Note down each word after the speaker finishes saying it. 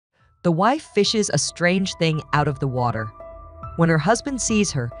the wife fishes a strange thing out of the water. When her husband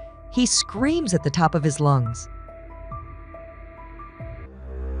sees her, he screams at the top of his lungs.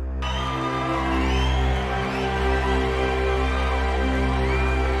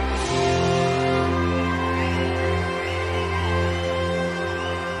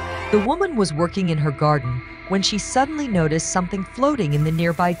 The woman was working in her garden when she suddenly noticed something floating in the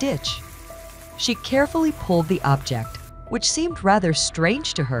nearby ditch. She carefully pulled the object, which seemed rather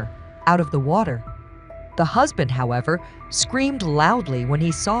strange to her, out of the water. The husband, however, screamed loudly when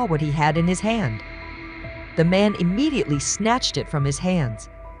he saw what he had in his hand. The man immediately snatched it from his hands.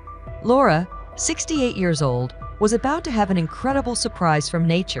 Laura, 68 years old, was about to have an incredible surprise from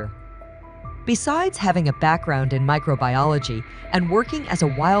nature. Besides having a background in microbiology and working as a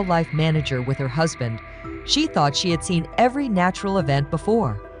wildlife manager with her husband, she thought she had seen every natural event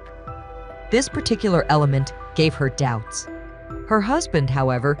before. This particular element gave her doubts. Her husband,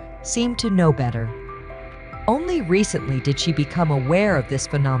 however, seemed to know better. Only recently did she become aware of this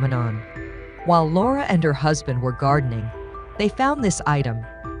phenomenon. While Laura and her husband were gardening, they found this item.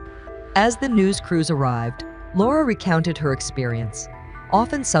 As the news crews arrived, Laura recounted her experience.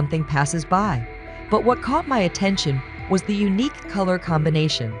 Often something passes by, but what caught my attention was the unique color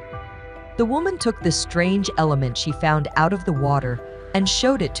combination. The woman took this strange element she found out of the water and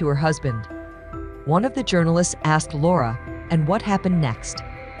showed it to her husband. One of the journalists asked Laura, and what happened next?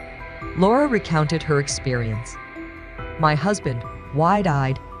 Laura recounted her experience. My husband,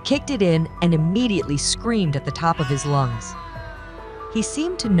 wide-eyed, kicked it in and immediately screamed at the top of his lungs. He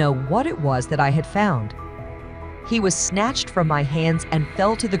seemed to know what it was that I had found. He was snatched from my hands and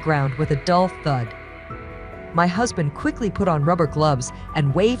fell to the ground with a dull thud. My husband quickly put on rubber gloves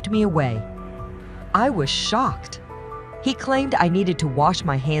and waved me away. I was shocked. He claimed I needed to wash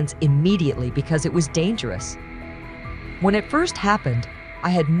my hands immediately because it was dangerous. When it first happened, I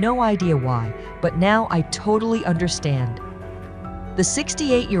had no idea why, but now I totally understand. The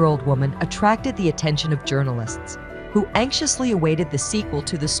 68-year-old woman attracted the attention of journalists, who anxiously awaited the sequel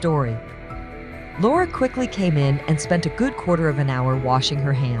to the story. Laura quickly came in and spent a good quarter of an hour washing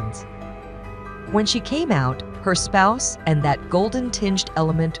her hands. When she came out, her spouse and that golden-tinged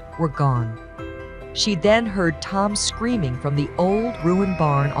element were gone. She then heard Tom screaming from the old ruined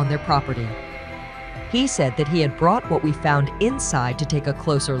barn on their property. He said that he had brought what we found inside to take a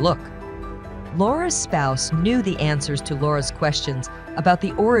closer look. Laura's spouse knew the answers to Laura's questions about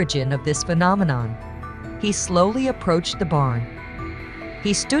the origin of this phenomenon. He slowly approached the barn.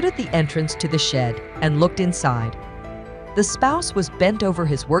 He stood at the entrance to the shed and looked inside. The spouse was bent over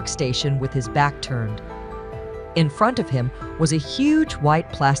his workstation with his back turned. In front of him was a huge white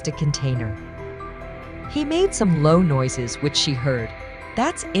plastic container. He made some low noises, which she heard.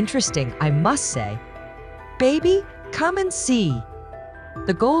 That's interesting, I must say. Baby, come and see.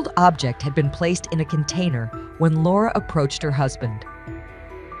 The gold object had been placed in a container when Laura approached her husband.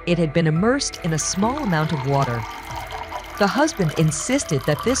 It had been immersed in a small amount of water. The husband insisted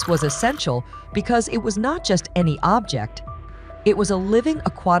that this was essential because it was not just any object. It was a living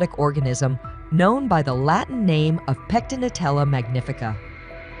aquatic organism known by the Latin name of Pectinatella magnifica.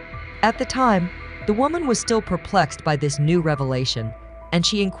 At the time, the woman was still perplexed by this new revelation, and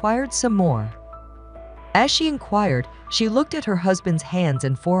she inquired some more. As she inquired, she looked at her husband's hands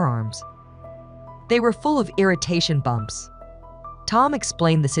and forearms. They were full of irritation bumps. Tom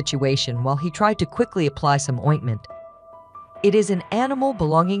explained the situation while he tried to quickly apply some ointment. It is an animal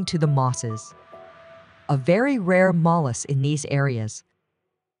belonging to the mosses, a very rare mollusk in these areas.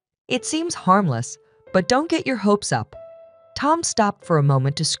 It seems harmless, but don't get your hopes up. Tom stopped for a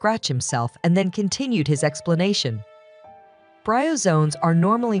moment to scratch himself and then continued his explanation. Bryozoans are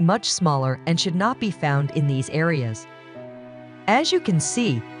normally much smaller and should not be found in these areas. As you can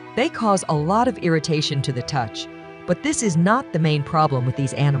see, they cause a lot of irritation to the touch, but this is not the main problem with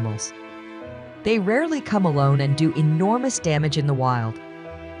these animals. They rarely come alone and do enormous damage in the wild.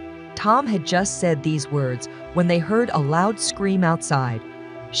 Tom had just said these words when they heard a loud scream outside.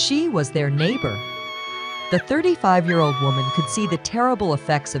 She was their neighbor. The 35-year-old woman could see the terrible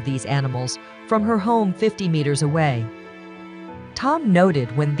effects of these animals from her home 50 meters away. Tom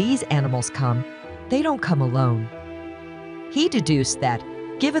noted when these animals come, they don't come alone. He deduced that,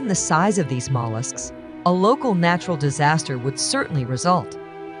 given the size of these mollusks, a local natural disaster would certainly result.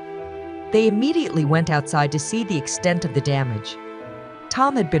 They immediately went outside to see the extent of the damage.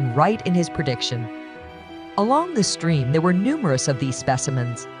 Tom had been right in his prediction. Along the stream, there were numerous of these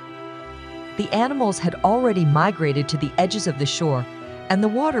specimens. The animals had already migrated to the edges of the shore, and the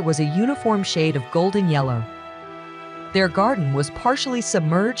water was a uniform shade of golden yellow. Their garden was partially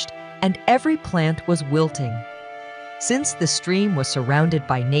submerged, and every plant was wilting. Since the stream was surrounded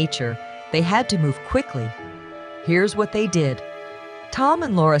by nature, they had to move quickly. Here's what they did. Tom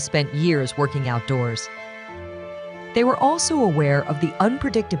and Laura spent years working outdoors. They were also aware of the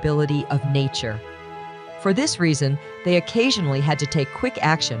unpredictability of nature. For this reason, they occasionally had to take quick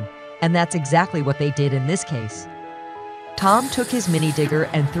action, and that's exactly what they did in this case. Tom took his mini digger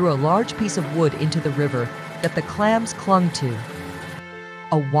and threw a large piece of wood into the river that the clams clung to.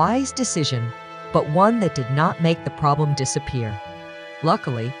 A wise decision, but one that did not make the problem disappear.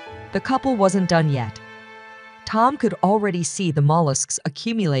 Luckily, the couple wasn't done yet. Tom could already see the mollusks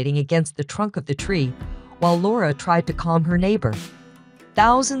accumulating against the trunk of the tree, while Laura tried to calm her neighbor.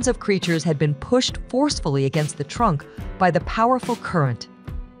 Thousands of creatures had been pushed forcefully against the trunk by the powerful current.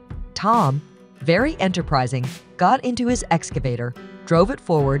 Tom, very enterprising, got into his excavator, drove it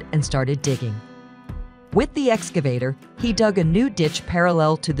forward, and started digging. With the excavator, he dug a new ditch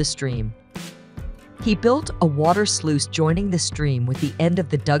parallel to the stream. He built a water sluice joining the stream with the end of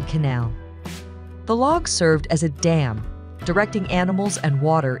the dug canal. The log served as a dam, directing animals and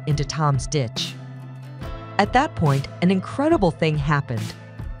water into Tom's ditch. At that point, an incredible thing happened.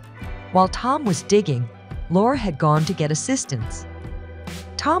 While Tom was digging, Laura had gone to get assistance.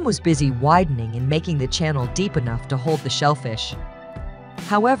 Tom was busy widening and making the channel deep enough to hold the shellfish.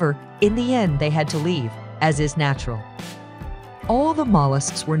 However, in the end, they had to leave, as is natural. All the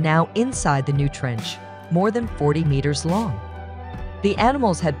mollusks were now inside the new trench, more than 40 meters long. The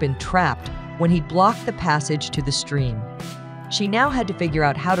animals had been trapped when he'd blocked the passage to the stream. She now had to figure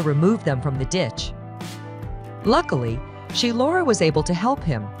out how to remove them from the ditch. Luckily, Laura was able to help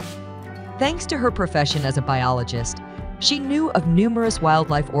him. Thanks to her profession as a biologist, she knew of numerous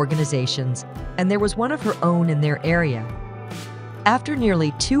wildlife organizations, and there was one of her own in their area. After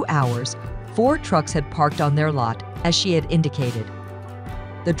nearly 2 hours, 4 trucks had parked on their lot, as she had indicated.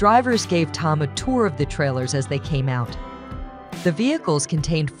 The drivers gave Tom a tour of the trailers as they came out. The vehicles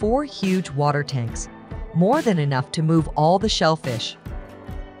contained 4 huge water tanks, more than enough to move all the shellfish.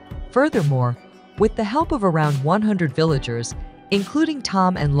 Furthermore, with the help of around 100 villagers, including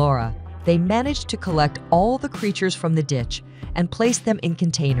Tom and Laura, they managed to collect all the creatures from the ditch and place them in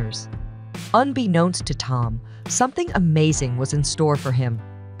containers. Unbeknownst to Tom, something amazing was in store for him.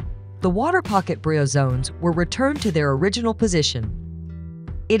 The water pocket bryozoans were returned to their original position.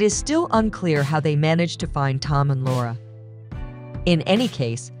 It is still unclear how they managed to find Tom and Laura. In any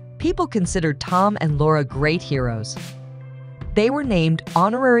case, people considered Tom and Laura great heroes. They were named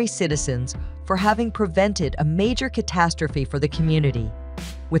honorary citizens for having prevented a major catastrophe for the community.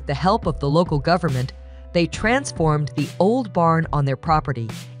 With the help of the local government, they transformed the old barn on their property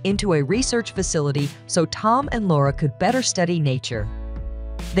into a research facility so Tom and Laura could better study nature.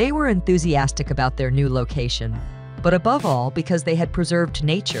 They were enthusiastic about their new location, but above all because they had preserved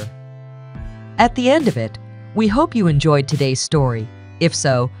nature. At the end of it, we hope you enjoyed today's story. If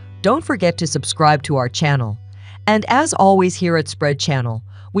so, don't forget to subscribe to our channel. And as always here at Spread Channel,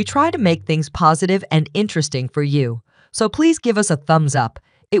 we try to make things positive and interesting for you, so please give us a thumbs up.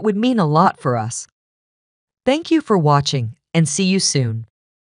 It would mean a lot for us. Thank you for watching, and see you soon.